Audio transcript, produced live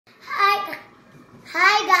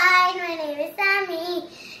Hi guys, my name is Saami.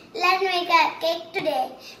 Let's make a cake today.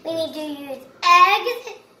 We need to use eggs,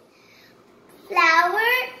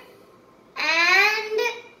 flour, and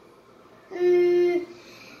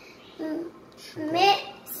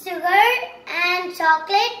sugar and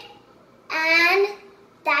chocolate, and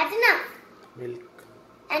that's enough. Milk.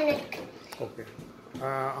 And milk. Okay.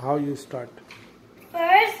 How you start?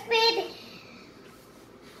 First with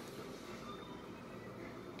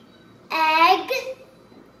egg,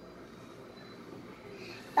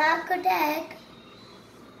 pocket egg,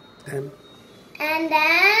 and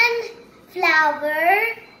then flour,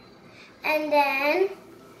 and then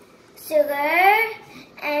sugar,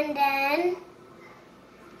 and then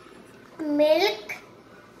milk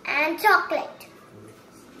and chocolate.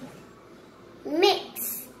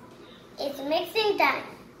 Mix. It's mixing time.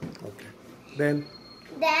 Okay. Then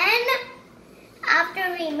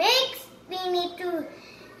after we mix, we need to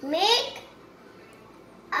make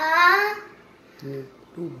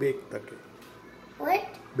to bake the cake. what?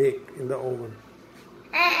 Bake in the oven.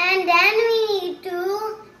 And then we need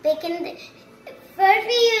to bake in the, first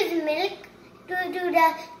we use milk to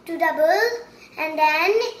the bowl, and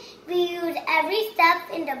then we use every stuff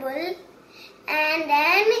in the bowl, and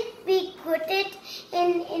then we put it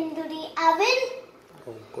into the oven.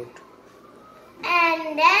 Oh, good.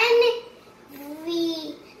 And then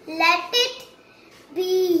we let it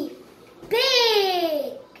be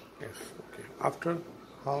baked. Yes. Okay. After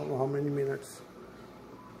how many minutes?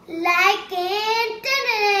 Like in 10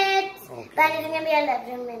 minutes. Okay. But it's going to be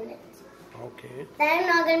 11 minutes. Okay. Then I'm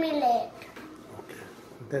not going to be late. Okay.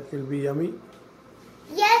 That will be yummy.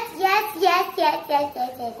 Yes.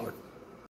 Good.